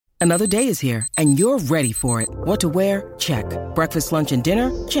Another day is here, and you're ready for it. What to wear? Check. Breakfast, lunch, and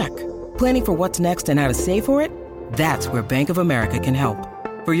dinner? Check. Planning for what's next and how to save for it? That's where Bank of America can help.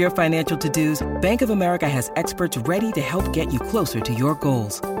 For your financial to-dos, Bank of America has experts ready to help get you closer to your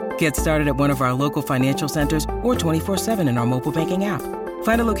goals. Get started at one of our local financial centers or 24/7 in our mobile banking app.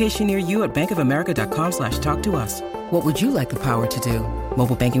 Find a location near you at bankofamerica.com/talktous. What would you like the power to do?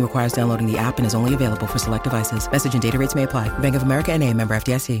 Mobile banking requires downloading the app and is only available for select devices. Message and data rates may apply. Bank of America N.A., member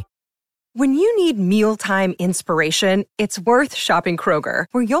FDIC. When you need mealtime inspiration, it's worth shopping Kroger,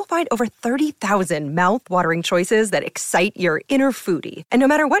 where you'll find over 30,000 mouth-watering choices that excite your inner foodie. And no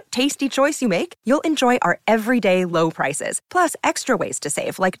matter what tasty choice you make, you'll enjoy our everyday low prices, plus extra ways to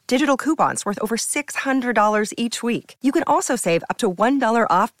save, like digital coupons worth over $600 each week. You can also save up to $1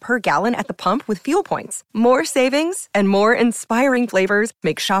 off per gallon at the pump with fuel points. More savings and more inspiring flavors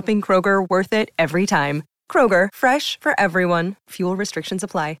make shopping Kroger worth it every time. Kroger, fresh for everyone. Fuel restrictions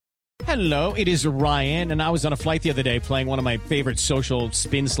apply. Hello, it is Ryan, and I was on a flight the other day playing one of my favorite social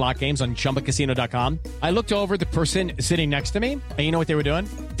spin slot games on ChumbaCasino.com. I looked over at the person sitting next to me, and you know what they were doing?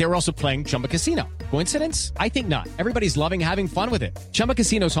 They were also playing Chumba Casino. Coincidence? I think not. Everybody's loving having fun with it. Chumba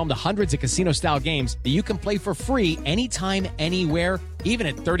Casino is home to hundreds of casino-style games that you can play for free anytime, anywhere, even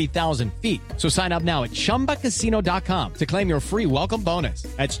at 30,000 feet. So sign up now at ChumbaCasino.com to claim your free welcome bonus.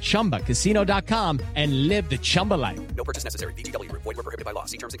 That's ChumbaCasino.com and live the Chumba life. No purchase necessary. VGW. Void where prohibited by law.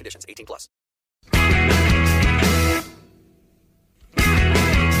 See terms and conditions. 18+.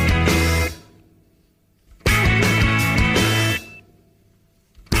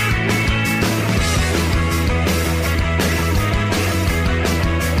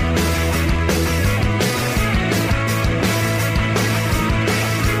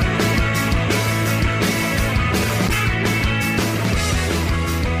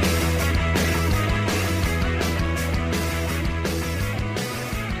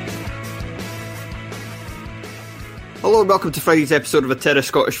 Hello and welcome to Friday's episode of a Terra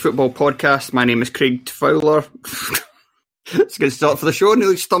Scottish Football Podcast. My name is Craig Fowler. It's a good start for the show. I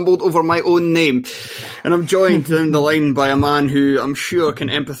nearly stumbled over my own name. And I'm joined down the line by a man who I'm sure can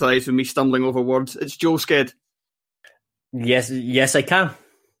empathise with me stumbling over words. It's Joel Sked. Yes, I can.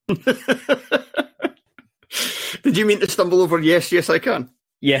 Did you mean to stumble over yes, I can?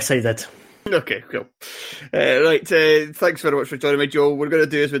 Yes, I did. Okay, cool. Thanks very much for joining me, Joel. We're going to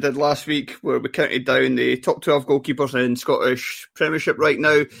do as we did last week, where we counted down the top 12 goalkeepers in Scottish Premiership right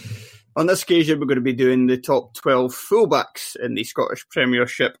now. On this occasion, we're going to be doing the top 12 fullbacks in the Scottish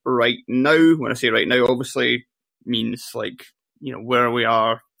Premiership right now. When I say right now, obviously means where we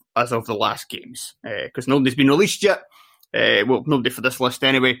are as of the last games, because nobody's been released yet. Nobody for this list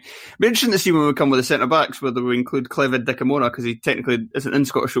anyway. It'll be interesting to see when we come with the centre-backs, whether we include Clevid Dickamona, because he technically isn't in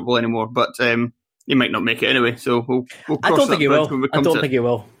Scottish football anymore, but he might not make it anyway, so we'll cross I don't think he will. I don't think he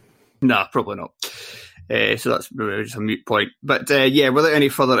will. Nah, probably not. So that's just a moot point. But without any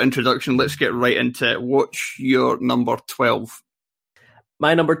further introduction, let's get right into it. What's your number 12?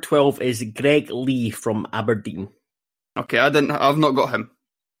 My number 12 is Greg Lee from Aberdeen. Okay, I've not got him.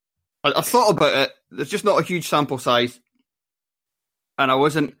 I thought about it. There's just not a huge sample size. And I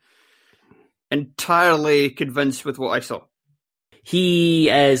wasn't entirely convinced with what I saw.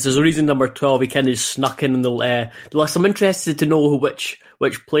 There's a reason number 12, he kind of snuck in the list. I'm interested to know which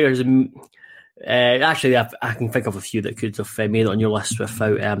players, actually I can think of a few that could have made it on your list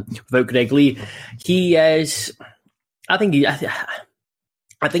without Greg Lee. I think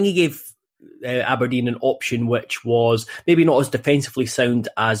he gave Aberdeen an option which was maybe not as defensively sound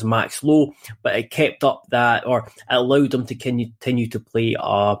as Max Lowe, but it kept up that, or it allowed them to continue to play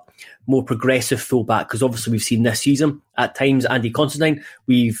a more progressive fullback, because obviously we've seen this season at times Andy Considine,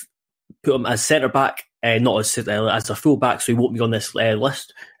 we've put him as centre-back, not as a fullback, so he won't be on this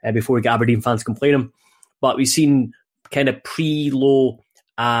list before we get Aberdeen fans complaining, but we've seen kind of pre-Lowe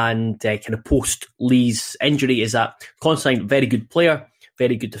and kind of post-Lee's injury is that Considine, very good player,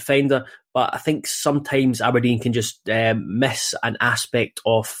 very good defender, but I think sometimes Aberdeen can just miss an aspect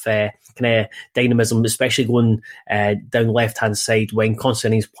of kind of dynamism, especially going down the left-hand side when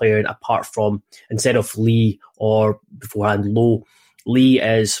Considine's playing, apart from, instead of Lee or beforehand Lowe. Lee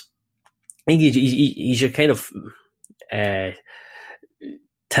is, I think he's your kind of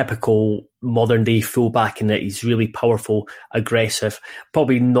typical modern-day fullback in that he's really powerful, aggressive,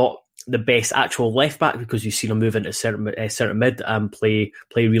 probably not the best actual left back, because you've seen him move into centre mid and play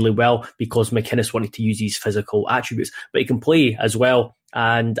really well because McInnes wanted to use his physical attributes, but he can play as well,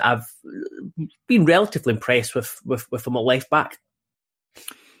 and I've been relatively impressed with him at left back.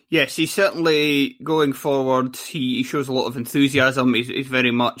 Yes, he's certainly going forward. He shows a lot of enthusiasm. He's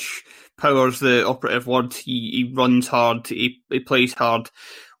very much power's the operative word. He runs hard. He plays hard.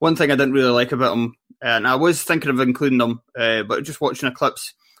 One thing I didn't really like about him, and I was thinking of including him, but just watching the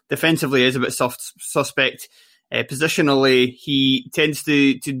clips, defensively is a bit suspect. Positionally, he tends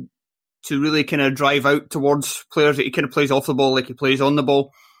to really kind of drive out towards players. He kind of plays off the ball like he plays on the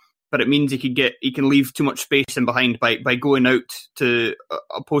ball, but it means he can leave too much space in behind by going out to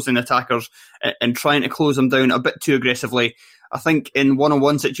opposing attackers and trying to close them down a bit too aggressively. I think in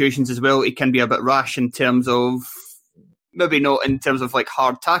one-on-one situations as well, he can be a bit rash in terms of, maybe not in terms of like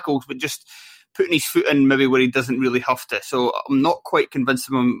hard tackles, but just putting his foot in maybe where he doesn't really have to. So I'm not quite convinced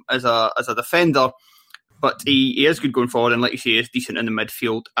of him as a defender, but he is good going forward, and like you say, is decent in the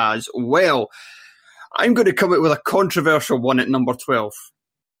midfield as well. I'm going to come out with a controversial one at number 12,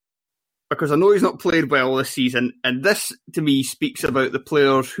 because I know he's not played well this season, and this to me speaks about the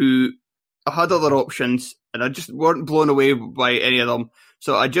players who had other options and I just weren't blown away by any of them.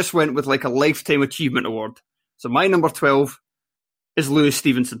 So I just went with like a Lifetime Achievement Award. So my number 12 is Lewis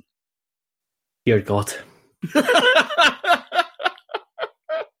Stevenson. Dear God.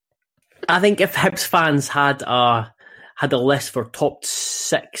 I think if Hibs fans had a list for top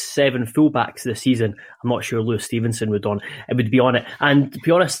 6-7 fullbacks this season, I'm not sure Lewis Stevenson would be on it. And to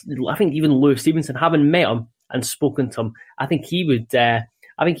be honest, I think even Lewis Stevenson, having met him and spoken to him, I think he would.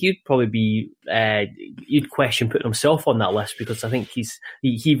 I think he'd probably be. You'd question putting himself on that list, because I think he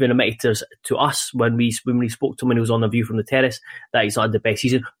even admitted to us when we spoke to him when he was on The View from the Terrace that he's had the best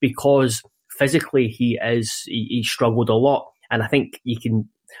season, because physically he struggled a lot, and I think you can.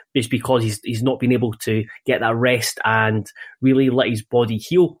 It's because he's not been able to get that rest and really let his body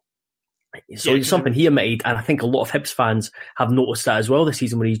heal. So it's something he admitted, and I think a lot of Hibs fans have noticed that as well this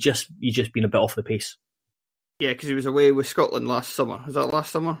season, where he's just been a bit off the pace. Yeah, because he was away with Scotland last summer. Was that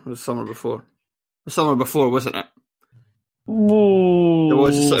last summer? Or was the summer before? The summer before, wasn't it? Oh, it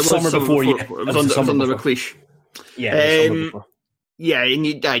was summer before. Yeah, it was under McLeish. Yeah. Yeah, and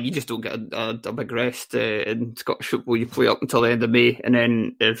you just don't get a big rest in Scottish football. You play up until the end of May, and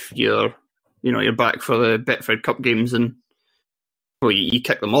then if you're back for the Betfred Cup games, and you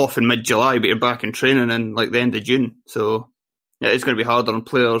kick them off in mid-July, but you're back in training in like the end of June. So yeah, it's going to be harder on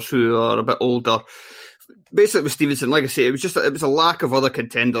players who are a bit older. Basically, with Stevenson, like I say, it was a lack of other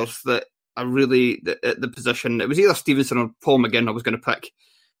contenders that I really at the position. It was either Stevenson or Paul McGinn I was going to pick.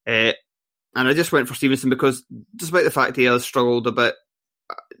 And I just went for Stevenson because, despite the fact he has struggled a bit,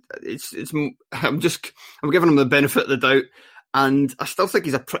 I'm giving him the benefit of the doubt, and I still think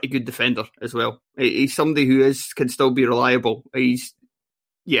he's a pretty good defender as well. He's somebody who can still be reliable. I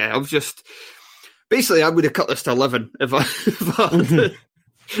would have cut this to 11 if I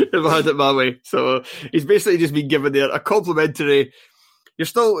had it my way. So he's basically just been given there a complimentary. You're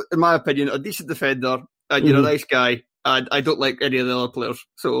still, in my opinion, a decent defender, and you're a nice guy. And I don't like any of the other players.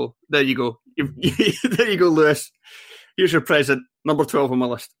 So there you go. There you go, Lewis. Here's your present, number 12 on my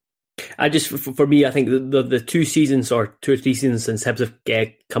list. For me, I think the 2 seasons or 2 or 3 seasons since Hibs have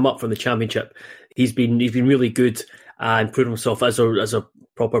come up from the Championship, he's been really good and proved himself as a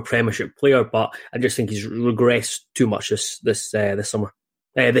proper Premiership player. But I just think he's regressed too much this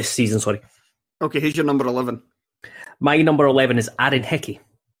season. Sorry. Okay, who's your number 11? My number 11 is Aaron Hickey.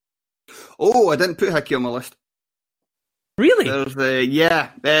 Oh, I didn't put Hickey on my list. Really? I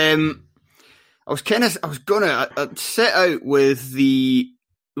set out with the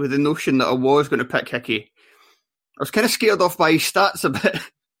notion that I was going to pick Hickey. I was kind of scared off by his stats a bit.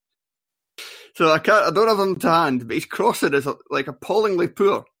 So I don't have him to hand, but his crossing is like appallingly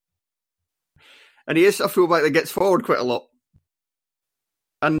poor. And he is a fullback that gets forward quite a lot.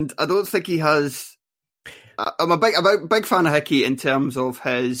 And I don't think he has... I'm a big fan of Hickey in terms of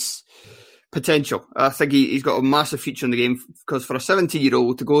his potential. I think he's got a massive future in the game, because for a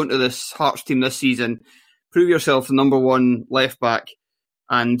 17-year-old to go into this Hearts team this season, prove yourself the number one left back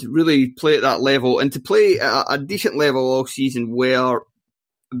and really play at that level, and to play at a decent level all season where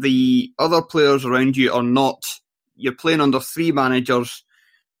the other players around you are not, you're playing under 3 managers.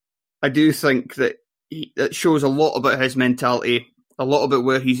 I do think that it shows a lot about his mentality, a lot about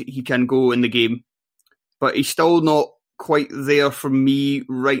where he can go in the game, but he's still not quite there for me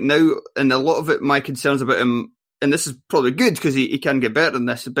right now, and a lot of it, my concerns about him, and this is probably good because he can get better than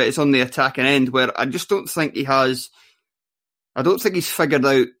this, but it's on the attacking end where I just don't think he's figured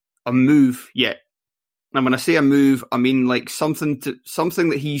out a move yet. And when I say a move, I mean like something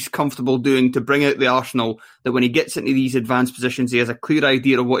that he's comfortable doing to bring out the arsenal, that when he gets into these advanced positions, he has a clear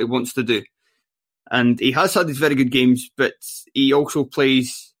idea of what he wants to do. And he has had these very good games, but he also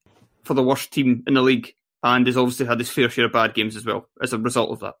plays for the worst team in the league, and has obviously had his fair share of bad games as well as a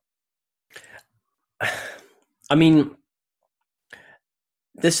result of that. I mean,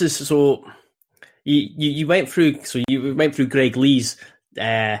 this is so. You went through Greg Lee's.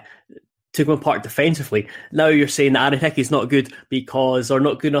 Took him apart defensively. Now you're saying that Aaron Hickey's not good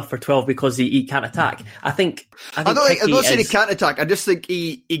not good enough for 12 because he can't attack. I'm not saying he can't attack. I just think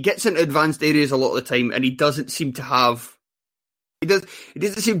he gets into advanced areas a lot of the time, and he doesn't seem to have. He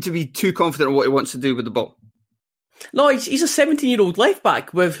doesn't seem to be too confident in what he wants to do with the ball. No, he's a 17-year-old left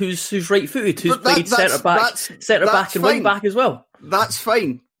back who's right-footed, who's played centre back and wing back as well. That's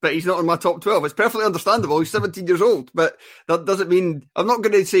fine. But he's not in my top 12. It's perfectly understandable. He's 17 years old. But that doesn't mean... I'm not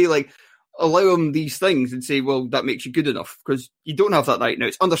going to say, allow him these things and say, well, that makes you good enough. Because you don't have that right now.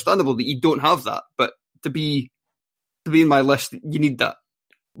 It's understandable that you don't have that. But to be in my list, you need that.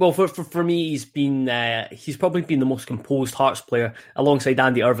 Well, for me, he's probably been the most composed Hearts player alongside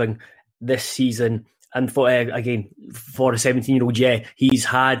Andy Irving this season. And for a 17-year-old, he's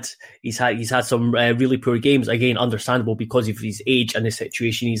had some really poor games. Again, understandable because of his age and the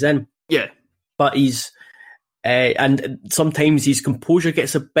situation he's in. Yeah, but he's and sometimes his composure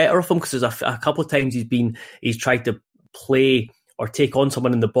gets the better of him because there's a couple of times he's tried to play or take on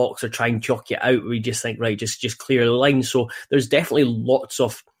someone in the box or try and jock you out. We just think, right, just clear the line. So there's definitely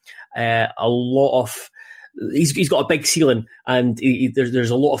He's got a big ceiling, and there's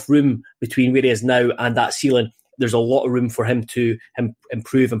a lot of room between where he is now and that ceiling. There's a lot of room for him to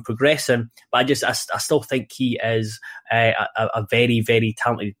improve and progress in. But I still think he is a very, very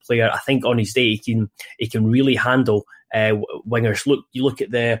talented player. I think on his day he can really handle wingers. You look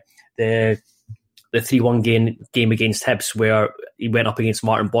at the 3-1 game against Hibs where he went up against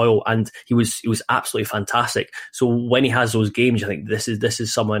Martin Boyle and he was absolutely fantastic. So when he has those games, I think this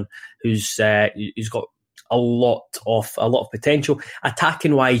is someone who's got a lot of potential.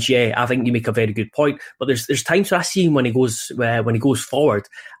 Attacking wise, I think you make a very good point. But there's times where I see him when he goes forward,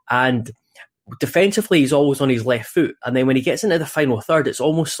 and defensively he's always on his left foot. And then when he gets into the final third, it's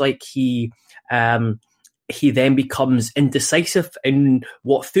almost like he then becomes indecisive in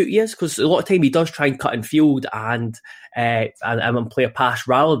what foot he is, because a lot of time he does try and cut in field and play a pass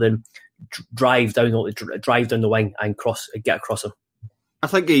rather than drive down the wing and get across him. I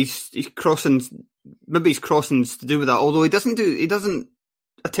think he's crossing. Maybe his crossing's to do with that, although he doesn't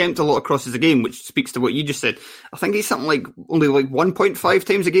attempt a lot of crosses a game, which speaks to what you just said. I think he's something only 1.5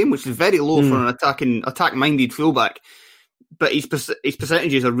 times a game, which is very low for an attack-minded fullback. But his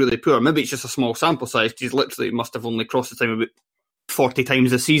percentages are really poor. Maybe it's just a small sample size. He's literally must have only crossed the time about 40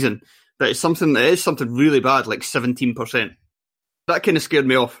 times this season. But it's something really bad, 17%. That kind of scared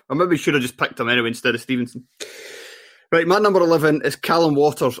me off. I maybe should have just picked him anyway instead of Stevenson. Right, my number 11 is Callum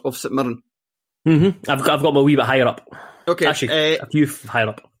Waters of St Mirren. Mm-hmm. I've got my wee bit higher up. Okay, actually, a few higher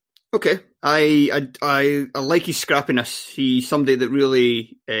up. Okay, I like his scrappiness. He's somebody that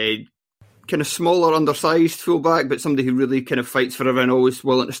really kind of smaller, undersized fullback, but somebody who really kind of fights for everyone, always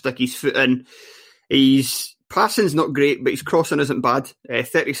willing to stick his foot in. His passing's not great, but his crossing isn't bad.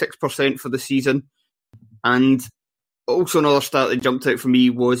 36% for the season, and also another stat that jumped out for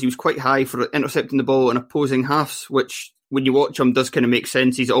me was he was quite high for intercepting the ball in opposing halves, which when you watch him does kind of make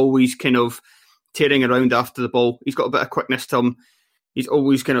sense. He's always kind of tearing around after the ball. He's got a bit of quickness to him. He's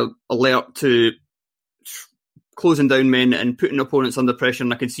always kind of alert to closing down men and putting opponents under pressure,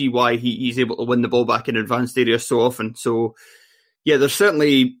 and I can see why he's able to win the ball back in advanced areas so often. So, yeah, there's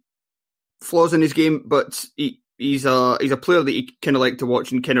certainly flaws in his game, but he's a player that you kind of like to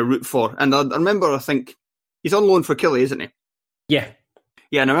watch and kind of root for. And I remember, I think, he's on loan for Killie, isn't he? Yeah.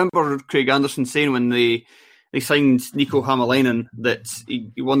 Yeah, and I remember Craig Anderson saying when they signed Nico Hamalainen that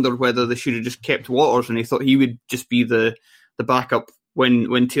he wondered whether they should have just kept Waters, and he thought he would just be the backup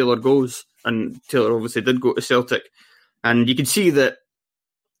when Taylor goes. And Taylor obviously did go to Celtic. And you can see that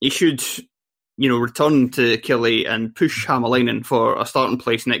he should, return to Killie and push Hamalainen for a starting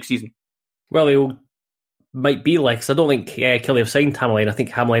place next season. Well, he might be because I don't think Killie have signed Hamalainen. I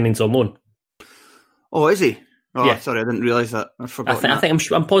think Hamalainen's on loan. Oh, is he? Oh, yeah. Sorry, I didn't realise that. I forgot.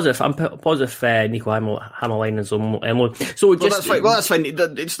 I'm positive. I'm positive. Nico Hamalainen's on loan. So that's fine. Well, that's fine.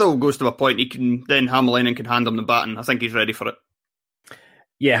 It still goes to a point. Hamalainen can hand him the baton. I think he's ready for it.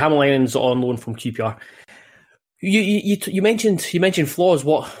 Yeah, Hamalainen's on loan from QPR. You mentioned flaws.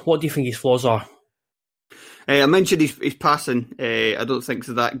 What do you think his flaws are? I mentioned his passing. I don't think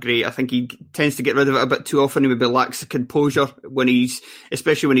it's that great. I think he tends to get rid of it a bit too often. He maybe lacks the composure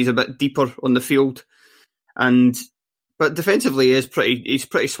especially when he's a bit deeper on the field. But defensively, he's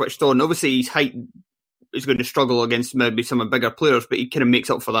pretty switched on. Obviously, his height is going to struggle against maybe some bigger players, but he kind of makes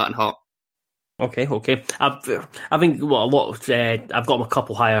up for that in heart. Okay. I think I've got him a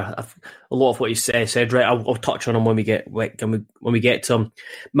couple higher. A lot of what he said. Right, I'll touch on him when we get to him.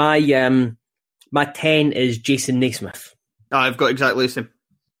 My 10 is Jason Naismith. I've got exactly the same.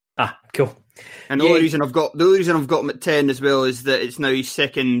 Cool. And the only reason I've got him at 10 as well is that it's now his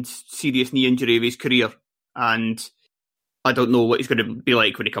second serious knee injury of his career, and I don't know what he's going to be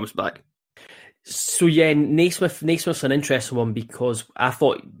like when he comes back. So yeah, Naismith's an interesting one because I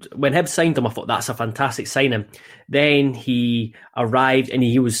thought when Hibs signed him, I thought that's a fantastic signing. Then he arrived and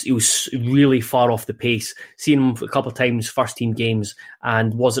he was really far off the pace. Seen him a couple of times, first team games,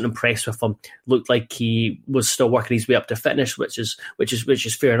 and wasn't impressed with him. Looked like he was still working his way up to fitness, which is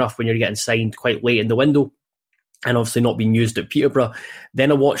fair enough when you're getting signed quite late in the window. And obviously not being used at Peterborough. Then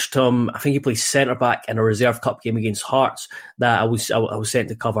I watched him. I think he played centre back in a reserve cup game against Hearts that I was sent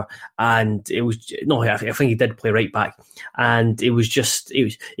to cover, and I think he did play right back. And you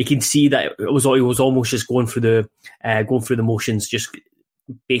can see that he was almost just going through the motions, just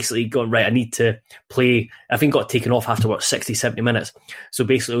basically going right. I need to play. I think got taken off after 60, 70 minutes. So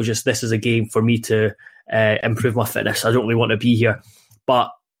basically, it was just this is a game for me to improve my fitness. I don't really want to be here,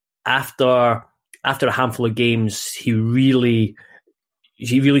 but after a handful of games, he really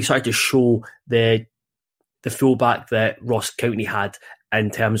started to show the fullback that Ross County had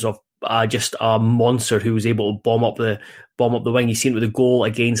in terms of just a monster who was able to bomb up the wing. You seen it with the goal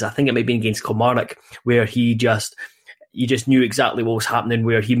against, I think it might be against Kilmarnock, where you just knew exactly what was happening,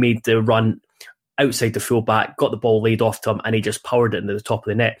 where he made the run outside the fullback, got the ball laid off to him, and he just powered it into the top of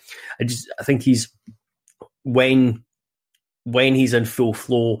the net. I think he's when he's in full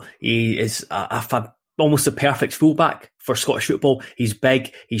flow, he is almost a perfect fullback for Scottish football. He's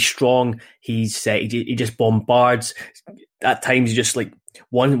big, he's strong, he just bombards. At times, he just like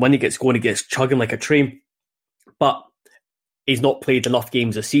when he gets going, he gets chugging like a train. But he's not played enough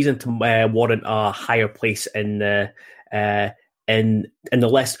games this season to warrant a higher place in the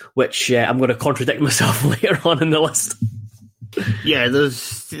list. Which I'm going to contradict myself later on in the list. Yeah,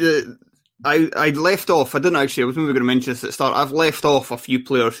 there's. I left off. I didn't actually. I was maybe going to mention this at the start. I've left off a few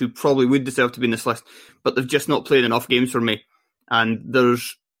players who probably would deserve to be in this list, but they've just not played enough games for me. And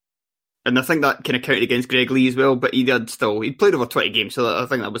I think that kind of counted against Greg Lee as well. But he'd played over 20 games, so I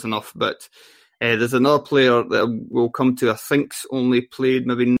think that was enough. But there's another player that we'll come to. I think's only played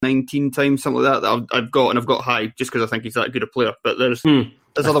maybe 19 times, something like that. I've got high just because I think he's that good a player. But there's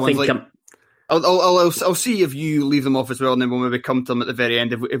other ones like. I'll see if you leave them off as well, and then we'll maybe come to them at the very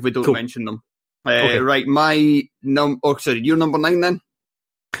end if we don't mention them. Okay. Right, your number 9 then?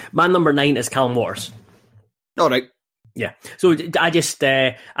 My number 9 is Callum Waters. All right. Yeah. So I just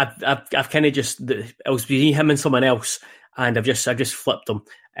I've kind of just I was between him and someone else, and I've just flipped them.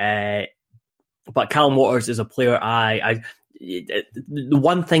 But Callum Waters is a player the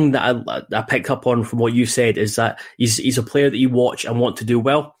one thing that I picked up on from what you said is that he's a player that you watch and want to do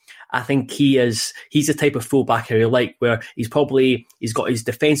well. I think he's the type of fullback I really like, where he's got his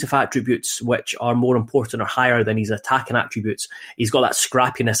defensive attributes, which are more important or higher than his attacking attributes. He's got that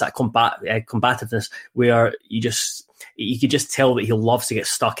scrappiness, that combativeness, where you could just tell that he loves to get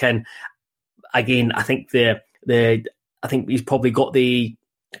stuck in. Again, I think I think he's probably got the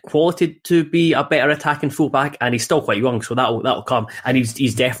quality to be a better attacking fullback, and he's still quite young, so that'll come. And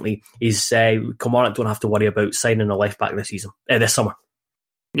he's definitely Kilmarnock don't have to worry about signing a left back this summer.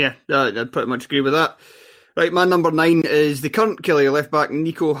 Yeah, I'd pretty much agree with that. Right, my number 9 is the current Killie left back,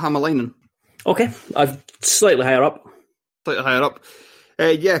 Nico Hamalainen. Okay, I've slightly higher up.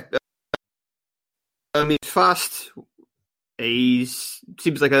 Yeah. I mean, fast. He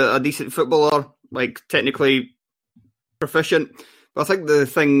seems like a decent footballer, like technically proficient. But I think the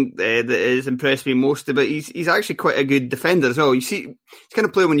thing that has impressed me most about he's actually quite a good defender as well. You see, he's kind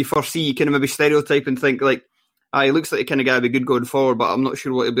of player when you first see, you kind of maybe stereotype and think like, he looks like the kind of guy who'd be good going forward, but I'm not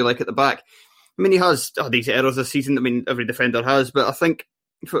sure what he'll be like at the back. I mean, he has these errors this season. I mean, every defender has, but I think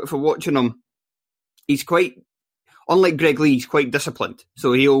for watching him, he's quite, unlike Greg Lee, he's quite disciplined.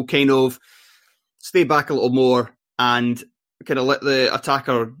 So he'll kind of stay back a little more and kind of let the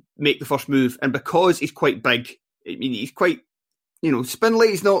attacker make the first move. And because he's quite big, I mean, he's quite,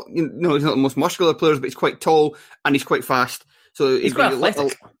 spindly. He's not, he's not the most muscular players, but he's quite tall and he's quite fast. So he's quite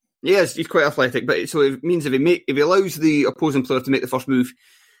athletic. Yes, he's quite athletic, but so it means if he allows the opposing player to make the first move,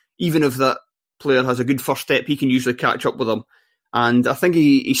 even if that player has a good first step, he can usually catch up with him. And I think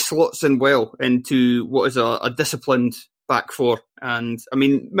he slots in well into what is a disciplined back four. And I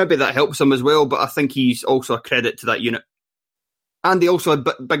mean, maybe that helps him as well, but I think he's also a credit to that unit. And he also had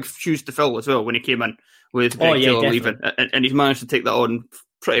big shoes to fill as well when he came in with Greg Taylor leaving, and he's managed to take that on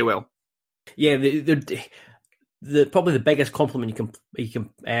pretty well. Yeah, probably the biggest compliment you can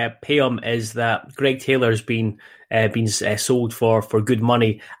pay him is that Greg Taylor's been sold for good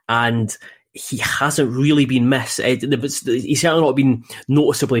money, and he hasn't really been missed. He's certainly not been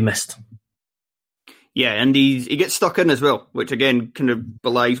noticeably missed. Yeah, and he gets stuck in as well, which again kind of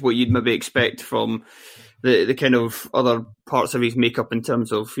belies what you'd maybe expect from the kind of other parts of his makeup in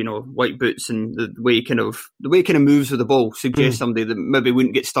terms of, you know, white boots and the way he kind of moves with the ball suggests somebody that maybe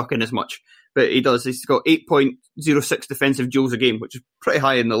wouldn't get stuck in as much. But he does. He's got 8.06 defensive duels a game, which is pretty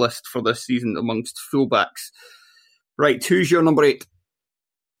high in the list for this season amongst fullbacks. Right, who's your number 8?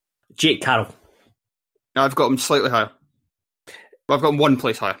 Jake Carroll. I've got him slightly higher. I've got him one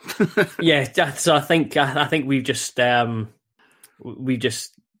place higher. Yeah, so I think we've just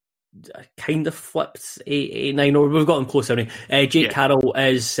kind of flipped 8, 9, or we've got them close. Jake Carroll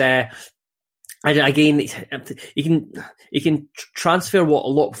is again, you can transfer what a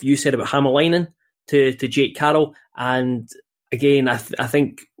lot of you said about Hämäläinen to Jake Carroll, and again, I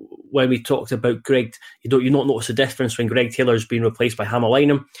think when we talked about Greg, you not notice the difference when Greg Taylor's been replaced by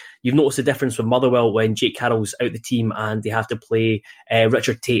Hämäläinen. You've noticed the difference with Motherwell when Jake Carroll's out the team and they have to play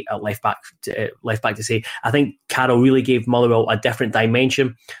Richard Tate at left back to say. I think Carroll really gave Motherwell a different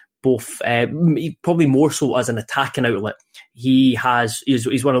dimension, both probably more so as an attacking outlet. He's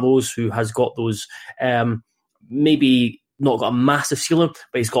one of those who has got those maybe not got a massive ceiling,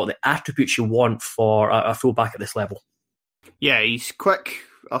 but he's got the attributes you want for a fullback at this level. Yeah, he's quick,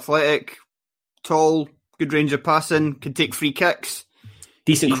 athletic, tall, good range of passing, can take free kicks.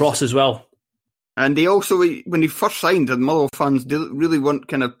 Decent cross as well. And they also, when he first signed, the Motherwell fans really weren't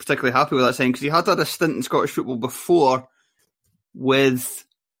kind of particularly happy with that signing because he had a stint in Scottish football before with,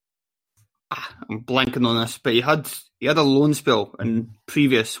 I'm blanking on this, but he had a loan spell in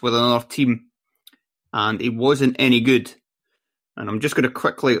previous with another team and he wasn't any good. And I'm just going to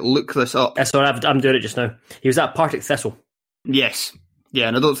quickly look this up. Sorry, I'm doing it just now. He was at Partick Thistle. Yes, yeah,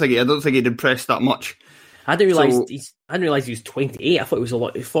 and I don't think he'd impressed that much. I didn't realise he was 28. I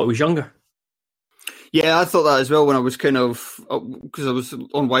thought he was younger. Yeah, I thought that as well when I was kind of because I was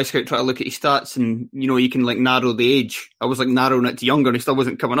on Y-Scout trying to look at his stats, and you know you can like narrow the age. I was like narrowing it to younger, and he still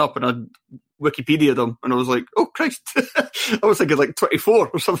wasn't coming up. And I Wikipedia'd him, and I was like, oh Christ, I was thinking like 24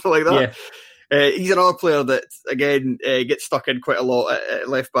 or something like that. Yeah. He's another player that again gets stuck in quite a lot at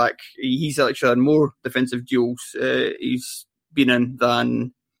left back. He's actually had more defensive duels he's been in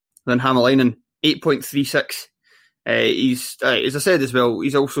than Hämäläinen. 8.36. He's as I said as well,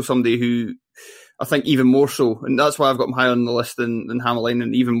 he's also somebody who I think even more so, and that's why I've got him higher on the list than Hämäläinen,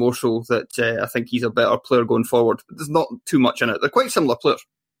 and even more so that I think he's a better player going forward. But there's not too much in it. They're quite similar players.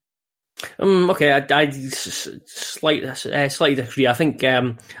 Okay, I slightly disagree. I think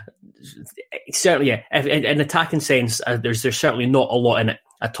certainly, yeah, in attacking sense, there's certainly not a lot in it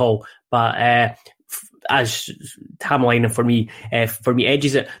at all. But as Hämäläinen for me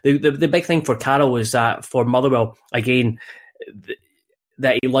edges it. The big thing for Carroll is that for Motherwell again,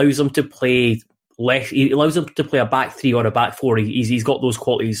 that he allows them to play less. He allows them to play a back three or a back four. He's got those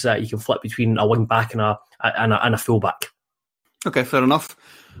qualities that you can flip between a wing back and a full back. Okay, fair enough.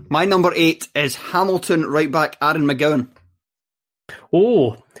 My number 8 is Hamilton right back Aaron McGowan.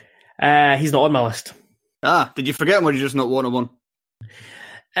 Oh, he's not on my list. Did you forget him or did you just not want him on?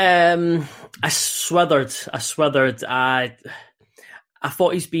 I swithered. I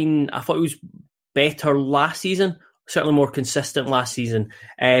thought he was better last season. Certainly more consistent last season.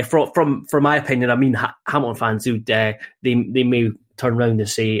 From my opinion, I mean Hamilton fans who they may turn around and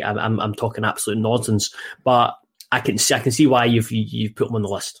say I'm talking absolute nonsense, but I can see why you've put him on the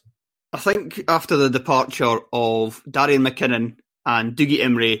list. I think after the departure of Darian McKinnon and Dougie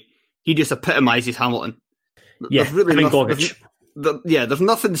Imrie, he just epitomises Hamilton. Yeah, there's really there's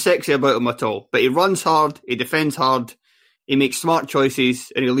nothing sexy about him at all. But he runs hard, he defends hard, he makes smart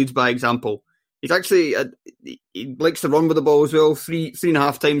choices, and he leads by example. He's actually he likes to run with the ball as well,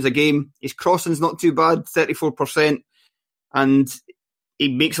 3.5 times a game. His crossing's not too bad, 34%, and he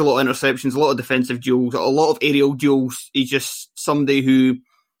makes a lot of interceptions, a lot of defensive duels, a lot of aerial duels. He's just somebody who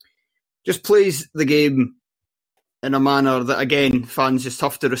just plays the game in a manner that, again, fans just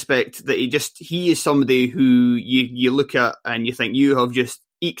have to respect. That he is somebody who you look at and you think you have just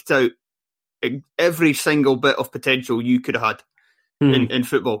eked out every single bit of potential you could have had in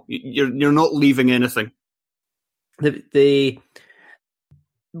football. You're not leaving anything. I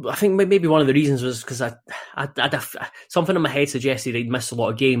think maybe one of the reasons was because I something in my head suggested he'd missed a lot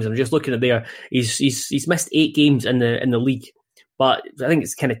of games. I'm just looking at there. He's missed 8 games in the league, but I think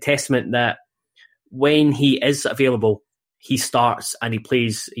it's kind of testament that when he is available, he starts and he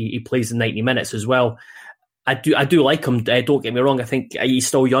plays the 90 minutes as well. I do like him. Don't get me wrong. I think he's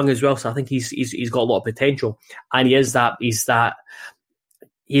still young as well, so I think he's got a lot of potential, and he's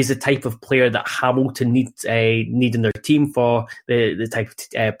the type of player that Hamilton need in their team for the type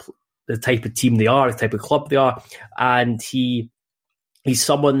of team they are, the type of club they are, and he's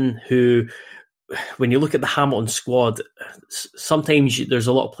someone who when you look at the Hamilton squad, sometimes there's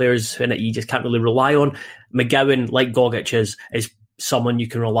a lot of players in it you just can't really rely on. McGowan, like Gogic, is someone you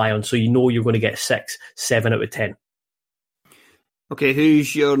can rely on, so you know you're going to get 6, 7 out of 10. Okay,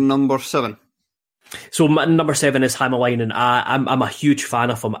 who's your number 7? So my number 7 is Hämäläinen. I'm a huge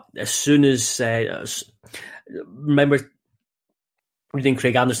fan of him. As soon as remember reading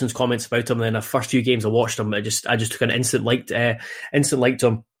Craig Anderson's comments about him in the first few games I watched him, I just took an instant like to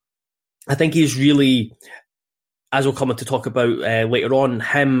him. I think he's really, as we'll come on to talk about later on,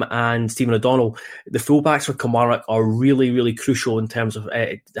 him and Stephen O'Donnell, the fullbacks for Kilmarnock are really, really crucial in terms of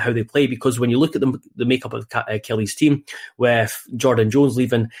how they play, because when you look at the makeup of Kelly's team, with Jordan Jones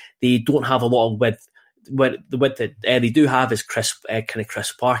leaving, they don't have a lot of width. The width that they do have is Chris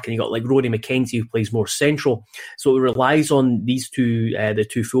Park, and you got like Roddy McKenzie who plays more central. So it relies on these two, the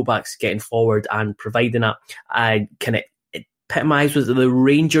two fullbacks getting forward and providing that kind of epitomised with the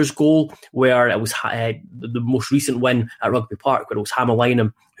Rangers goal, where it was the most recent win at Rugby Park, where it was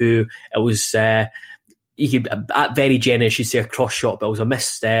Hämäläinen who it was. He could, at very generous, you say a cross shot, but it was a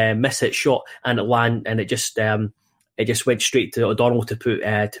miss hit shot, and it just went straight to O'Donnell to put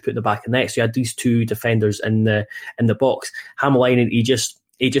in the back of the net. So you had these two defenders in the box. Hämäläinen, he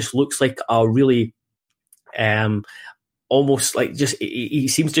just looks like a really almost like just he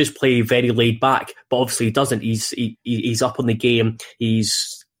seems to just play very laid back, but obviously he doesn't. He's up on the game.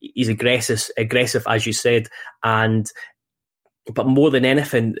 He's aggressive as you said, but more than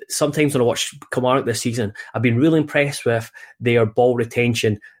anything, sometimes when I watch Kilmarnock this season, I've been really impressed with their ball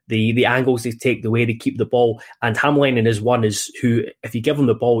retention, the angles they take, the way they keep the ball. And Hämäläinen is one who, if you give him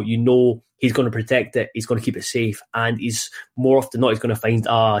the ball, you know he's going to protect it, he's going to keep it safe, and he's more often than not, he's going to find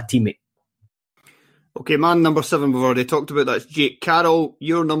a teammate. Okay, man, number 7, we've already talked about. That's Jake Carroll.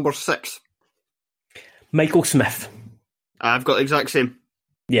 You're number 6. Michael Smith. I've got the exact same.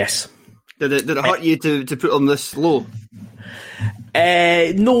 Yes. Did it hurt you to put him this low?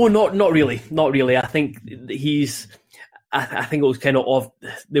 No, not really. Not really. I think I think it was kind of off.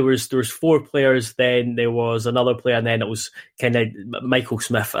 There was 4 players, then there was another player, and then it was kind of Michael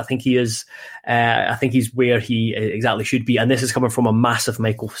Smith. I think he is. I think he's where he exactly should be, and this is coming from a massive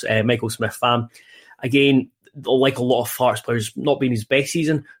Michael Smith fan. Again, like a lot of Hearts players, not being his best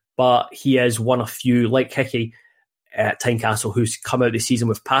season, but he is one of few, like Hickey at Tynecastle, who's come out this season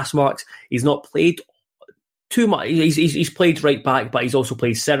with pass marks. He's not played too much. He's played right back, but he's also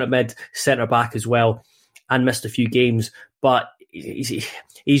played centre mid, centre back as well, and missed a few games. But he's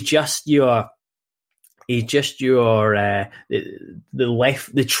just your the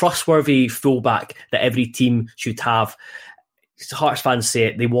trustworthy fullback that every team should have. Hearts fans say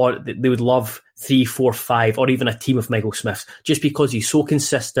it. They would love 3, 4, 5, or even a team of Michael Smiths, just because he's so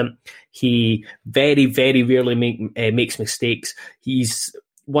consistent. He very, very rarely makes mistakes. He's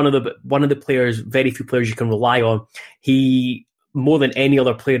one of the players, very few players you can rely on. He, more than any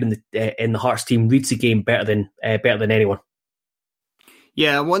other player in the Hearts team, reads the game better than anyone.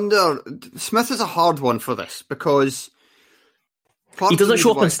 Yeah, I wonder. Smith is a hard one for this because he doesn't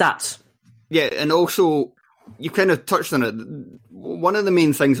show up in stats. Yeah, and also you kind of touched on it. One of the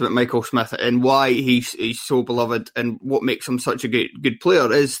main things about Michael Smith and why he's so beloved and what makes him such a good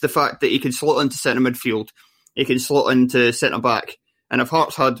player is the fact that he can slot into centre midfield, he can slot into centre back, and if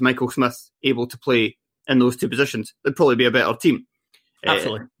Hearts had Michael Smith able to play in those two positions, they'd probably be a better team.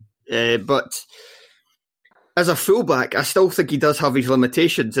 Absolutely. But as a fullback, I still think he does have his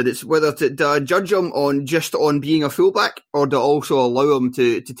limitations, and it's whether do I judge him on being a fullback, or do I also allow him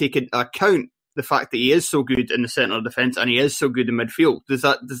to take into account the fact that he is so good in the centre of defence and he is so good in midfield. Does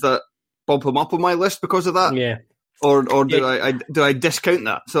that bump him up on my list because of that? Yeah. Or do I discount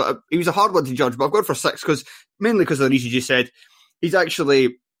that? So he was a hard one to judge, but I've gone for 6 mainly because of the reasons you said. He's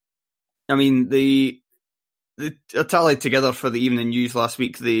actually, I mean, I tallied together for the Evening News last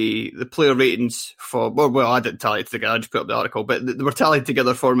week the player ratings for, well, I didn't tally it together, I just put up the article, but they were tallied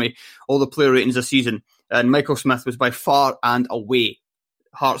together for me, all the player ratings this season, and Michael Smith was by far and away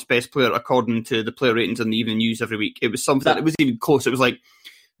Hearts' best player according to the player ratings on the Evening News every week. It was something, it was even close, it was like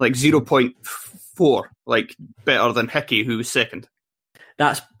 0.4, like better than Hickey, who was second.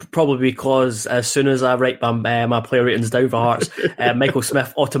 That's probably because as soon as I write my player ratings down for Hearts, Michael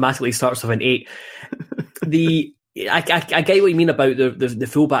Smith automatically starts with an 8. I get what you mean about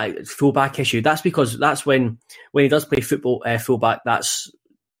the fullback issue. That's because that's when he does play football fullback. That's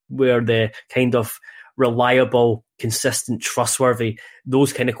where the kind of reliable, consistent, trustworthy,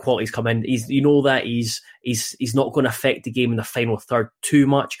 those kind of qualities come in. You know that he's not going to affect the game in the final third too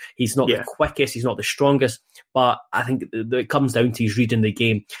much. He's not the quickest, he's not the strongest, but I think it comes down to his reading the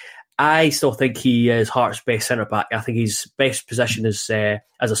game. I still think he is Hearts' best centre back. I think his best position is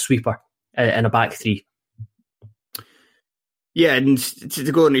as a sweeper. in a back three. Yeah, and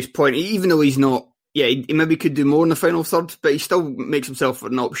to go on his point, even though he's not, he maybe could do more in the final third, but he still makes himself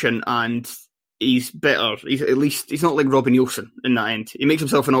an option, and he's better. He's not like Robbie Nielsen in that end. He makes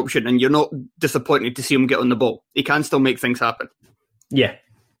himself an option, and you're not disappointed to see him get on the ball. He can still make things happen. Yeah.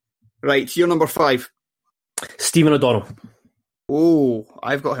 Right, so you're number 5. Stephen O'Donnell. Oh,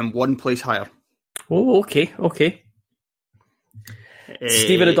 I've got him one place higher. Oh, okay.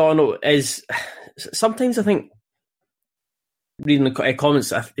 Stephen O'Donnell is... Sometimes I think, reading the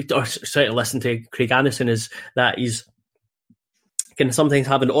comments, or certainly listening to Craig Anderson, is that he's can sometimes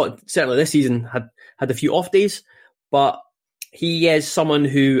have certainly this season had a few off days, but he is someone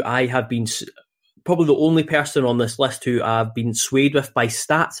who I have been probably the only person on this list who I've been swayed with by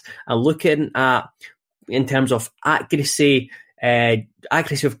stats and looking at in terms of accuracy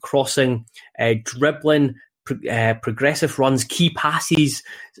of crossing, dribbling, progressive runs, key passes,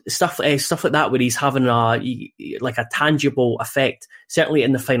 stuff like that, where he's having a tangible effect. Certainly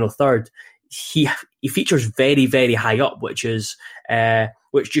in the final third, he features very, very high up, which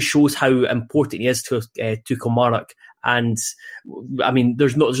just shows how important he is to Kilmarnock. And I mean,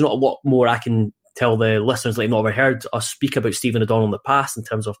 there's not a lot more I can tell the listeners that have not ever heard us speak about Stephen O'Donnell in the past, in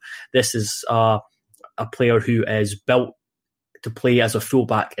terms of this is a player who is built to play as a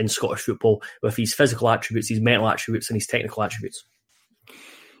fullback in Scottish football with his physical attributes, his mental attributes, and his technical attributes.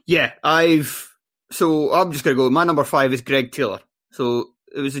 Yeah, I'm just going to go. My number 5 is Greg Taylor. So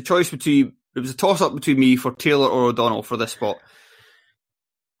it was a toss-up between me for Taylor or O'Donnell for this spot.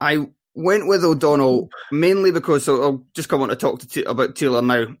 I went with O'Donnell mainly because, so I'll just come on to talk about Taylor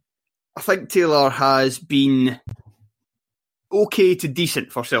now. I think Taylor has been okay to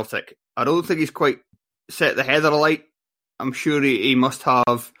decent for Celtic. I don't think he's quite set the heather alight. I'm sure he must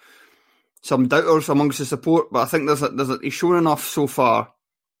have some doubters amongst the support, but I think he's shown enough so far,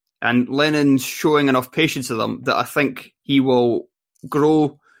 and Lennon's showing enough patience with him that I think he will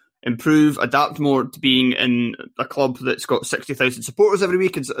grow, improve, adapt more to being in a club that's got 60,000 supporters every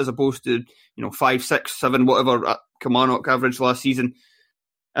week as opposed to 5, 6, 7, whatever at Kilmarnock average last season.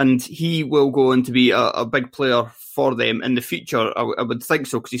 And he will go on to be a big player for them in the future. I would think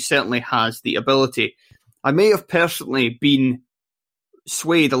so, because he certainly has the ability. I may have personally been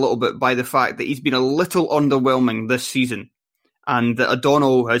swayed a little bit by the fact that he's been a little underwhelming this season, and that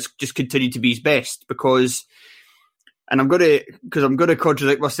O'Donnell has just continued to be his best. Because I'm going to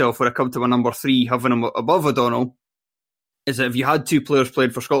contradict myself when I come to my number 3, having him above O'Donnell, is that if you had 2 players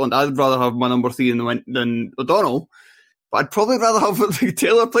played for Scotland, I'd rather have my number 3 than O'Donnell. But I'd probably rather have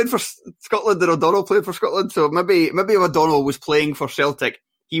Taylor played for Scotland than O'Donnell played for Scotland. So maybe if O'Donnell was playing for Celtic,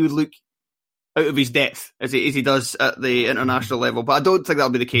 he would look out of his depth as he does at the international level. But I don't think that'll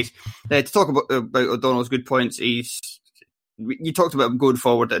be the case. To talk about O'Donnell's good points, you talked about him going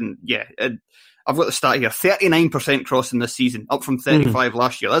forward, and I've got the stat here: 39% crossing this season, up from 35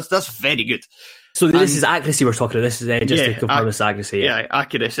 last year. That's very good. So this is accuracy we're talking about. This is just to confirm this accuracy. Yeah,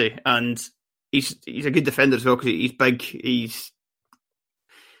 accuracy, and he's a good defender as well because he's big. He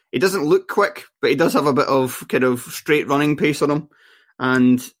doesn't look quick, but he does have a bit of kind of straight running pace on him,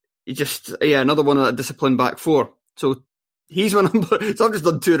 and he just another one of that disciplined back 4. So he's my number. So I've just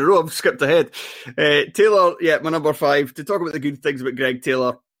done 2 in a row. I've skipped ahead. Taylor, my number 5. To talk about the good things about Greg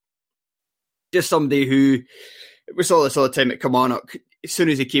Taylor, just somebody who, we saw this all the time at Kilmarnock, as soon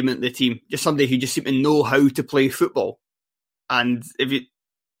as he came into the team, just somebody who just seemed to know how to play football. And if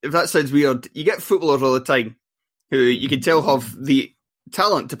that sounds weird, you get footballers all the time who you can tell have the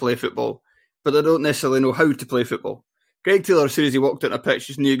talent to play football, but they don't necessarily know how to play football. Greg Taylor, as soon as he walked out on a pitch,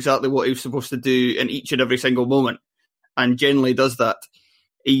 just knew exactly what he was supposed to do in each and every single moment, and generally does that.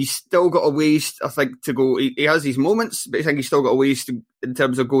 He's still got a ways, I think, to go. He has these moments, but I think he's still got a ways in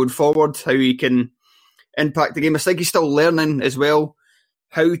terms of going forward, how he can impact the game. I think he's still learning as well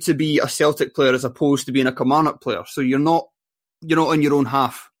how to be a Celtic player as opposed to being a Kilmarnock player. So you're not on your own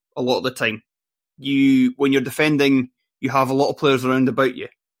half a lot of the time. When you're defending, you have a lot of players around about you.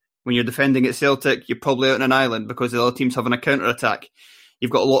 When you're defending at Celtic, you're probably out on an island because the other team's having a counter-attack. You've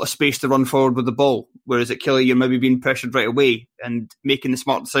got a lot of space to run forward with the ball, whereas at Killie, you're maybe being pressured right away and making the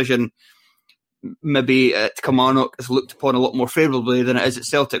smart decision. Maybe at Kilmarnock is looked upon a lot more favourably than it is at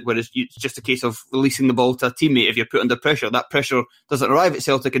Celtic, whereas it's just a case of releasing the ball to a teammate if you're put under pressure. That pressure doesn't arrive at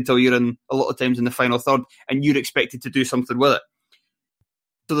Celtic until you're in, a lot of times, in the final third, and you're expected to do something with it.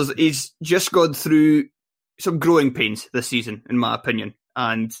 So he's just gone through some growing pains this season, in my opinion.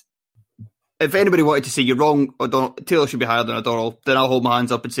 And if anybody wanted to say you're wrong, Taylor should be higher than O'Donnell, then I'll hold my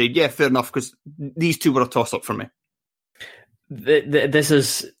hands up and say, yeah, fair enough, because these 2 were a toss-up for me. This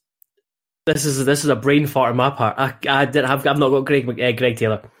is a brain fart on my part. I've not got Greg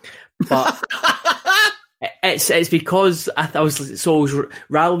Taylor, but it's because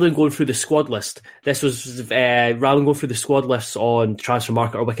rather than going through the squad list, this was rather than going through the squad lists on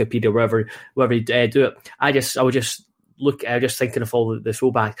Transfermarkt or Wikipedia, wherever you do it. I would just look. I was just thinking of all the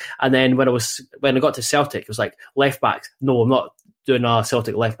fullbacks, and then when I got to Celtic, it was like left backs. No, I'm not doing a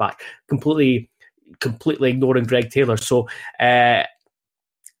Celtic left back. Completely ignoring Greg Taylor. So I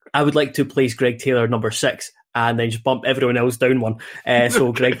would like to place Greg Taylor number 6. And then just bump everyone else down one.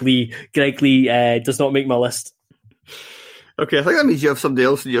 So Greg Lee does not make my list. Okay, I think that means you have somebody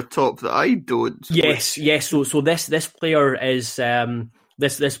else in your top that I don't. Yes. So this player is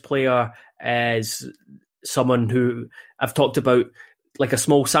this player is someone who I've talked about, like a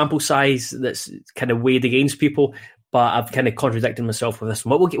small sample size that's kind of weighed against people. But I've kind of contradicted myself with this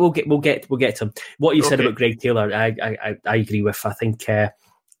one. But we'll get to him. What you said about Greg Taylor, I agree with. I think.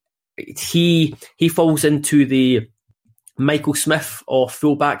 He falls into the Michael Smith of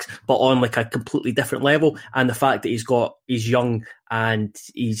fullbacks, but on like a completely different level. And the fact that he's young and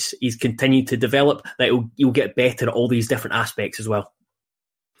he's continued to develop, that he'll get better at all these different aspects as well.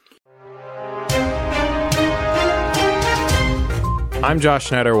 I'm Josh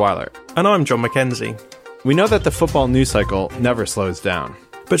Schneider-Weiler. And I'm John McKenzie. We know that the football news cycle never slows down.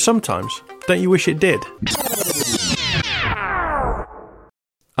 But sometimes, don't you wish it did?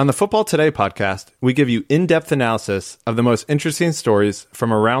 On the Football Today podcast, we give you in-depth analysis of the most interesting stories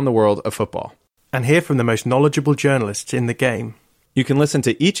from around the world of football. And hear from the most knowledgeable journalists in the game. You can listen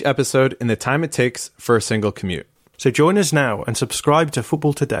to each episode in the time it takes for a single commute. So join us now and subscribe to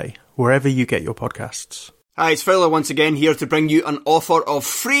Football Today, wherever you get your podcasts. Hi, it's Fowler once again here to bring you an offer of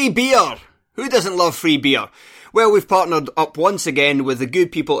free beer. Who doesn't love free beer? Well, we've partnered up once again with the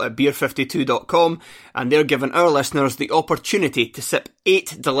good people at beer52.com, and they're giving our listeners the opportunity to sip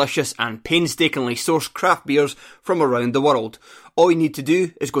 8 delicious and painstakingly sourced craft beers from around the world. All you need to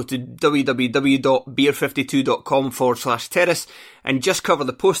do is go to www.beer52.com/terrace and just cover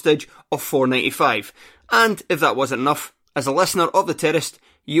the postage of $4.95. And if that wasn't enough, as a listener of the Terrace,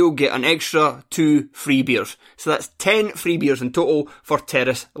 you'll get an extra 2 free beers. So that's 10 free beers in total for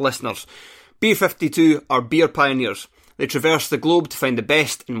Terrace listeners. Beer52 are beer pioneers. They traverse the globe to find the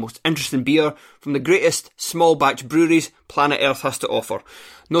best and most interesting beer from the greatest small batch breweries planet Earth has to offer.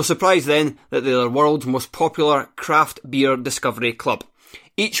 No surprise then that they're the world's most popular craft beer discovery club.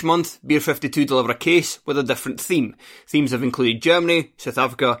 Each month, Beer52 deliver a case with a different theme. Themes have included Germany, South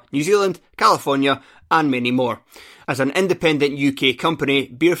Africa, New Zealand, California, and many more. As an independent UK company,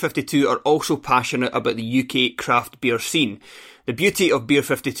 Beer52 are also passionate about the UK craft beer scene. The beauty of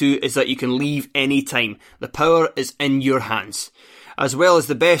Beer52 is that you can leave any time. The power is in your hands. As well as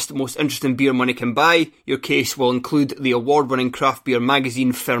the best, most interesting beer money can buy, your case will include the award-winning craft beer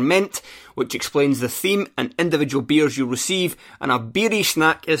magazine Ferment, which explains the theme and individual beers you'll receive, and a beery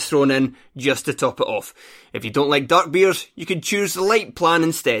snack is thrown in just to top it off. If you don't like dark beers, you can choose the light plan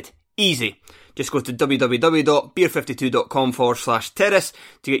instead. Easy. Just go to www.beer52.com/terrace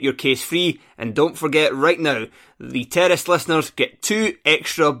to get your case free, and don't forget right now, the Terrace listeners get 2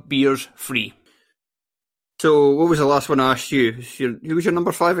 extra beers free. So, what was the last one I asked you? Who was your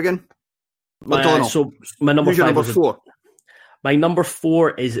number 5 again? So my number Who's your 5 number 4? My number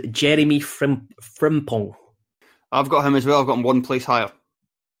 4 is Jeremy Frimpong. I've got him as well. I've got him one place higher.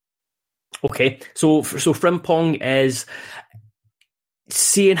 Okay, so Frimpong is...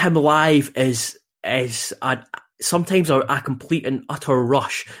 Seeing him live is sometimes a complete and utter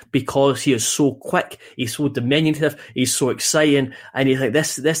rush, because he is so quick, he's so diminutive, he's so exciting, and he's like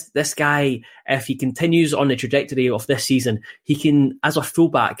this guy. If he continues on the trajectory of this season, he can, as a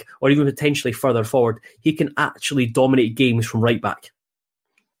fullback or even potentially further forward, he can actually dominate games from right back.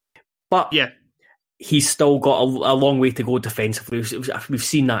 But yeah, he's still got a long way to go defensively. We've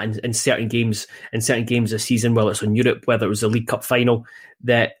seen that in certain games this season, whether it's in Europe, whether it was the League Cup final,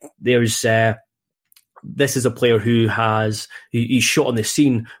 that there's this is a player he's shot on the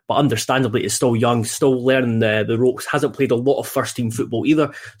scene, but understandably is still young, still learning the ropes, hasn't played a lot of first team football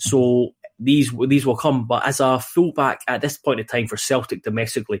either. So these will come. But as a fullback at this point in time for Celtic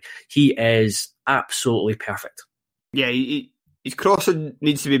domestically, he is absolutely perfect. Yeah, his crossing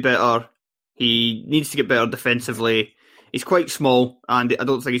needs to be better. He needs to get better defensively. He's quite small, and I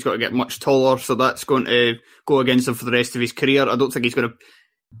don't think he's got to get much taller, so that's going to go against him for the rest of his career. I don't think he's going to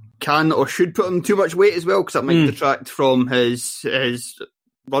can or should put him too much weight as well, because that might detract from his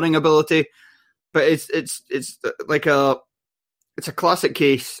running ability. But it's like it's a classic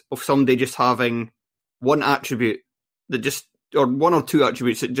case of somebody just having one attribute or one or two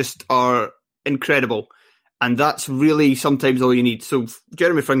attributes that just are incredible, and that's really sometimes all you need. So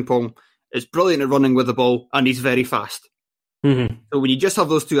Jeremy Frimpong is brilliant at running with the ball, and he's very fast. Mm-hmm. So when you just have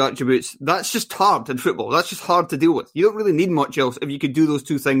those two attributes, that's just hard in football. That's just hard to deal with. You don't really need much else if you could do those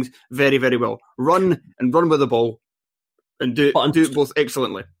two things very, very well. Run with the ball and do it both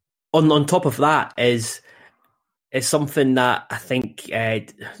excellently. On top of that is something that I think,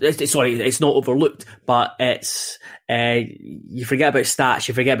 it's not overlooked, but it's you forget about stats,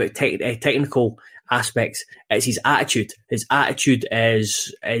 you forget about technical aspects. It's his attitude. His attitude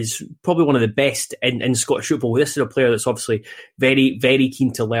is probably one of the best in Scottish football. This is a player that's obviously very, very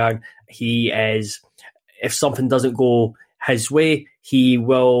keen to learn. He is, if something doesn't go his way, he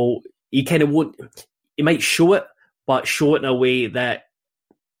kind of won't, he might show it, but show it in a way that,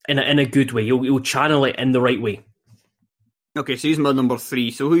 in a good way. He'll channel it in the right way. Okay, so he's my number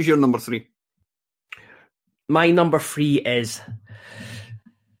 3. So who's your number 3? My number 3 is...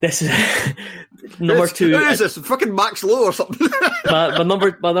 This is... number 2... Who is this? Fucking Max Lowe or something? my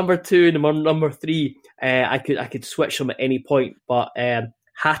number 2 and my number 3, I could switch them at any point, but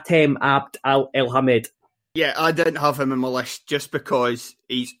Hatem Abd El-Hamed. Yeah, I didn't have him in my list just because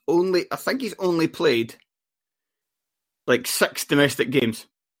I think he's only played like 6 domestic games.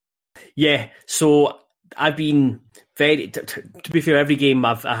 Yeah, so I've been very, to be fair, every game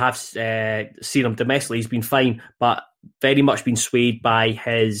I have seen him domestically, he's been fine, but very much been swayed by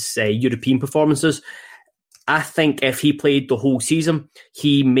his European performances. I think if he played the whole season,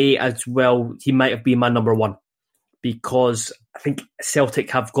 he might have been my number 1, because I think Celtic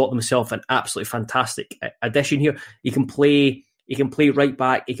have got themselves an absolutely fantastic addition here. He can play right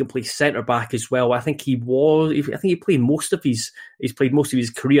back, he can play centre back as well. I think he played most of his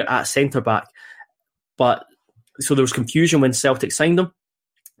career at centre back. But so there was confusion when Celtic signed him,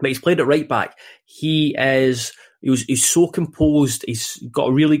 but he's played at right back. He's so composed. He's got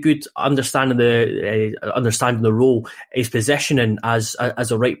a really good understanding the role. His positioning as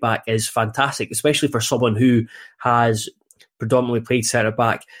a right back is fantastic, especially for someone who has predominantly played centre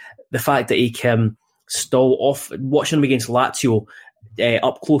back. The fact that he can still watching him against Lazio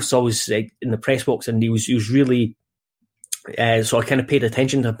up close, I was in the press box, and he was really. So I kind of paid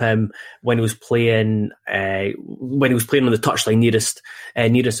attention to him when he was playing on the touchline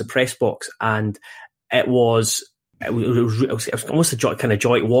nearest the press box, and it was almost a kind of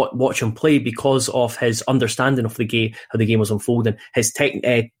joy to watch him play because of his understanding of the game, how the game was unfolding, his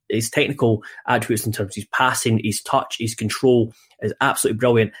technical attributes in terms of his passing, his touch, his control is absolutely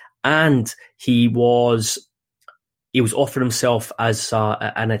brilliant, and he was offering himself as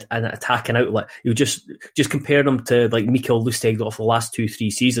an attacking outlet. You just compared him to like Mikael Lustig of the last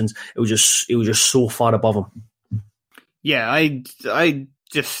 2-3 seasons. It was just so far above him. Yeah, I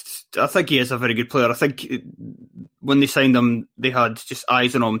think he is a very good player. I think when they signed him, they had just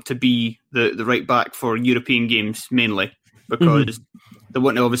eyes on him to be the right back for European games mainly, because they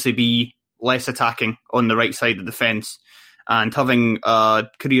want to obviously be less attacking on the right side of the fence, and having a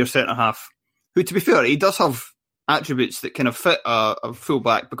career centre half who, to be fair, he does have attributes that kind of fit a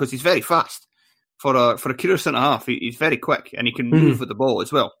fullback, because he's very fast for a career centre half. He's very quick, and he can move with the ball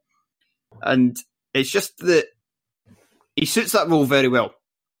as well. And it's just that he suits that role very well.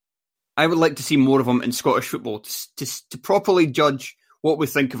 I would like to see more of him in Scottish football to properly judge what we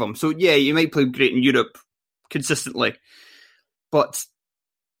think of him. So yeah, you might play great in Europe consistently, but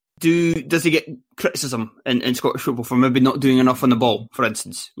does he get criticism in Scottish football for maybe not doing enough on the ball, for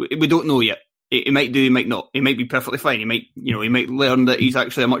instance? We don't know yet. He might do, he might not. He might be perfectly fine. He might learn that he's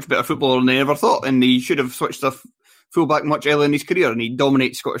actually a much better footballer than he ever thought, and he should have switched to fullback much earlier in his career, and he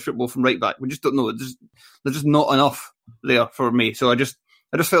dominates Scottish football from right back. We just don't know. There's just not enough there for me. So I just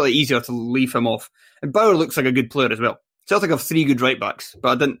felt it easier to leave him off. And Bauer looks like a good player as well. Celtic have 3 good right backs, but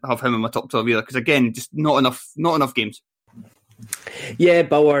I didn't have him in my top 12 either, because again, just not enough games. Yeah,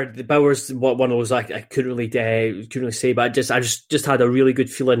 Bauer's one of those I couldn't really say, but I just had a really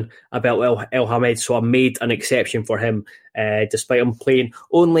good feeling about El-Hamed, so I made an exception for him, despite him playing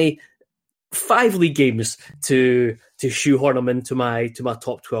only 5 league games to shoehorn him into my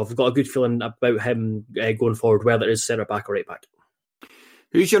top 12. I've got a good feeling about him going forward, whether it is centre back or right back.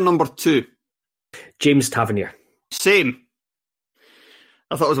 Who's your number 2? James Tavernier. Same.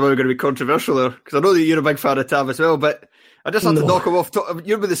 I thought it was going to be controversial there, because I know that you're a big fan of Tav as well, but I just had to knock him off top.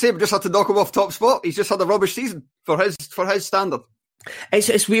 You're the same. I just had to knock him off top spot. He's just had a rubbish season for his standard.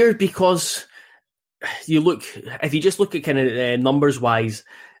 It's weird because if you just look at kind of numbers wise,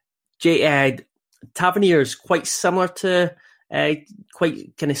 Tavernier is quite similar to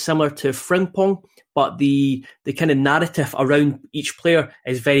Frimpong, but the kind of narrative around each player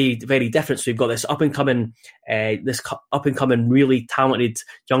is very, very different. So you've got this up and coming really talented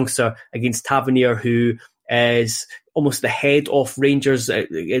youngster against Tavernier, who is almost the head of Rangers on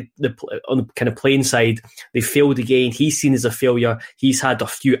the kind of playing side. They failed again. He's seen as a failure. He's had a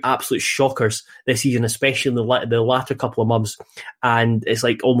few absolute shockers this season, especially in the latter couple of months. And it's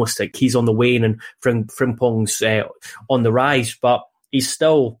like almost like he's on the wane and Frimpong's on the rise. But he's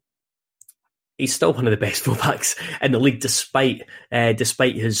still one of the best fullbacks in the league, despite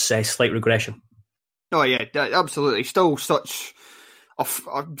his slight regression. Oh yeah, absolutely. Still such a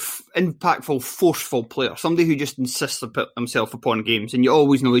impactful, forceful player. Somebody who just insists to put himself upon games, and you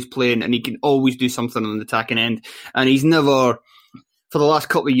always know he's playing, and he can always do something on the attacking end. And he's never, for the last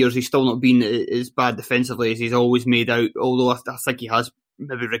couple of years, he's still not been as bad defensively as he's always made out. Although I think he has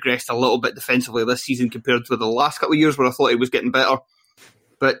maybe regressed a little bit defensively this season compared to the last couple of years, where I thought he was getting better.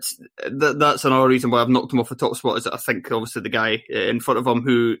 But that's another reason why I've knocked him off the top spot, is that I think obviously the guy in front of him,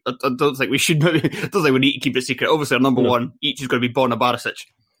 who I don't think we should, I don't think we need to keep it secret. Obviously, our number one each is going to be Borna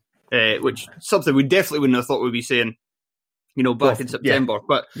Barisic, which something we definitely wouldn't have thought we'd be saying, back in September.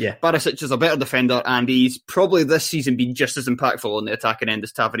 Yeah. But Barisic is a better defender, and he's probably this season been just as impactful on the attacking end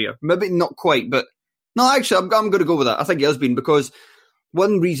as Tavernier. Maybe not quite, but no, actually, I'm going to go with that. I think he has been, because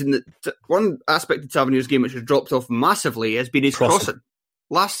one aspect of Tavernier's game which has dropped off massively has been his crossing.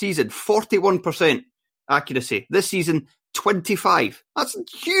 Last season, 41% accuracy. This season, 25%. That's a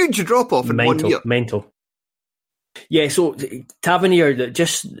huge drop-off in 1 year. Mental. Yeah, so Tavernier,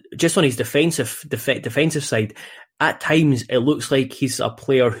 just on his defensive side, at times it looks like he's a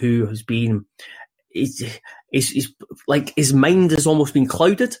player who has been... He's like, his mind has almost been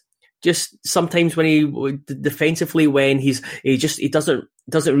clouded. Just sometimes when he defensively, when he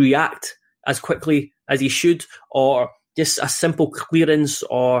doesn't react as quickly as he should, or just a simple clearance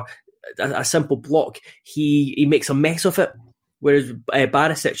or a simple block, he makes a mess of it. Whereas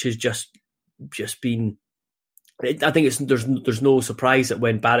Barisic has just been. I think there's no surprise that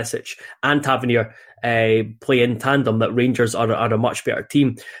when Barisic and Tavernier play in tandem, that Rangers are a much better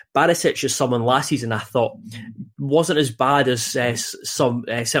team. Barisic is someone last season I thought wasn't as bad as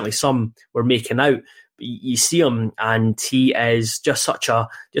certainly some were making out. You see him, and he is just such a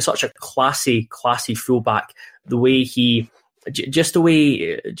classy fullback. The way he uses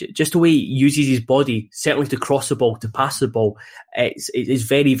his body, certainly to cross the ball, to pass the ball, it's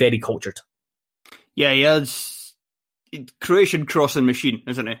very, very cultured. Yeah, he has Croatian crossing machine,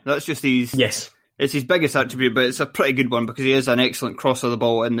 isn't he? That's just his. Yes, it's his biggest attribute, but it's a pretty good one because he is an excellent crosser of the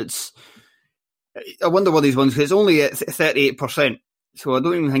ball, and it's. I wonder what these ones, because it's only at 38%. So I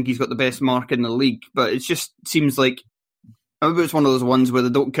don't even think he's got the best mark in the league, but it just seems like maybe it's one of those ones where they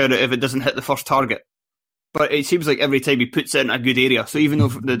don't count it if it doesn't hit the first target. But it seems like every time he puts it in a good area, so even though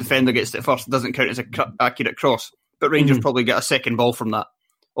the defender gets it first, it doesn't count as an accurate cross. But Rangers probably get a second ball from that,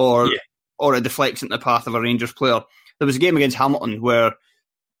 or it deflects into the path of a Rangers player. There was a game against Hamilton where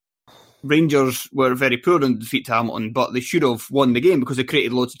Rangers were very poor in defeat to Hamilton, but they should have won the game because they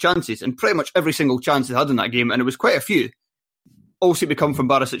created loads of chances, and pretty much every single chance they had in that game, and it was quite a few, all seem to come from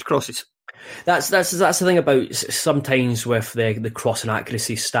Barisic crosses. That's the thing about sometimes with the crossing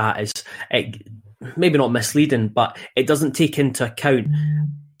accuracy stat is it, maybe not misleading, but it doesn't take into account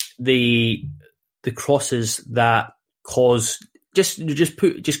the crosses that cause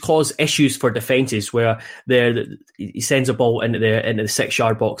cause issues for defences, where he sends a ball into the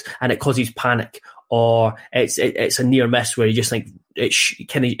 6-yard box and it causes panic, or it's a near miss where you just think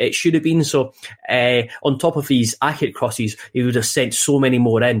it should have been. So on top of these accurate crosses, he would have sent so many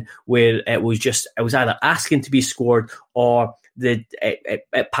more in where it was either asking to be scored or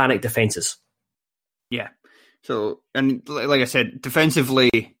it panicked defences. Yeah. So, and like I said,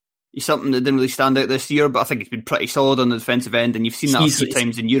 defensively, he's something that didn't really stand out this year, but I think he's been pretty solid on the defensive end, and you've seen that a few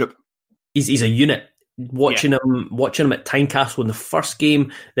times in Europe. He's a unit. Watching him at Tynecastle in the first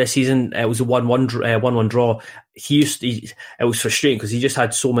game this season, it was a 1-1 draw. It was frustrating because he just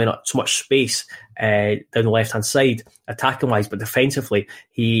had so much space down the left hand side, attacking wise, but defensively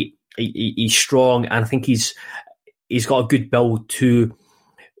he's strong, and I think he's got a good build to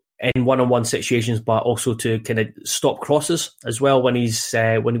in one-on-one situations, but also to kind of stop crosses as well when he's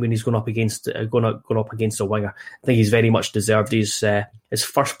going up against a winger. I think he's very much deserved his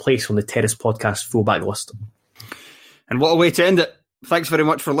first place on the Terrace Podcast fullback list. And what a way to end it. Thanks very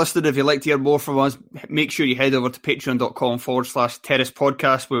much for listening. If you'd like to hear more from us, make sure you head over to patreon.com/Terrace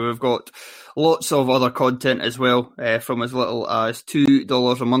Podcast, where we've got lots of other content as well, from as little as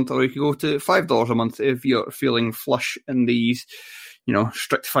 $2 a month, or you can go to $5 a month if you're feeling flush in these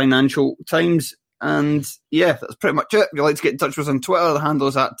strict financial times. And yeah, that's pretty much it. If you'd like to get in touch with us on Twitter, the handle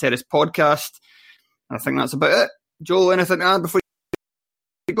is @Terrace Podcast. And I think that's about it. Joel, anything to add before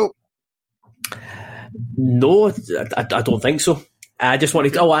you go? No, I don't think so. I just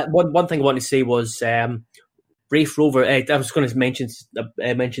wanted one thing I wanted to say was Rafe Rover. I was going to mention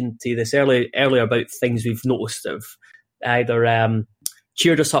to you this earlier about things we've noticed that have either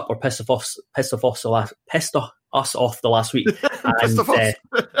cheered us up or pissed us off the last week.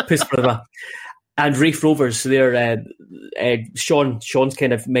 And Rafe Rovers, they're Sean's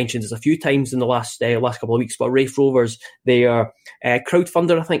kind of mentioned this a few times in the last couple of weeks, but Rafe Rovers, their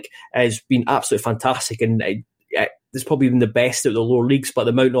crowdfunder, I think, has been absolutely fantastic, and it's probably been the best out of the lower leagues. But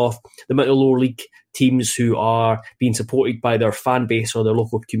the amount of lower league teams who are being supported by their fan base or their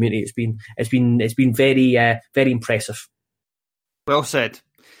local community, it's been very very impressive. Well said.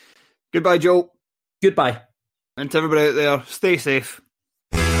 Goodbye, Joel. Goodbye. And to everybody out there, stay safe.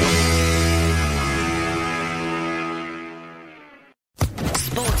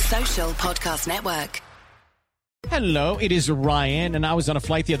 Sports Social Podcast Network. Hello, it is Ryan, and I was on a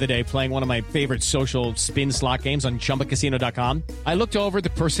flight the other day playing one of my favorite social spin slot games on ChumbaCasino.com. I looked over at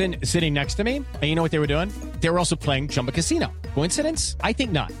the person sitting next to me, and you know what they were doing? They were also playing Chumba Casino. Coincidence? I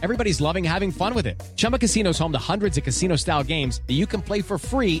think not. Everybody's loving having fun with it. Chumba Casino is home to hundreds of casino-style games that you can play for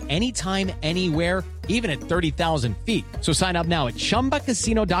free anytime, anywhere, even at 30,000 feet. So sign up now at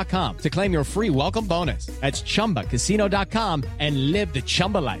ChumbaCasino.com to claim your free welcome bonus. That's ChumbaCasino.com and live the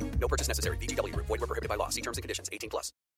Chumba life. No purchase necessary. VGW. Void where prohibited by law. See terms and conditions. 18+.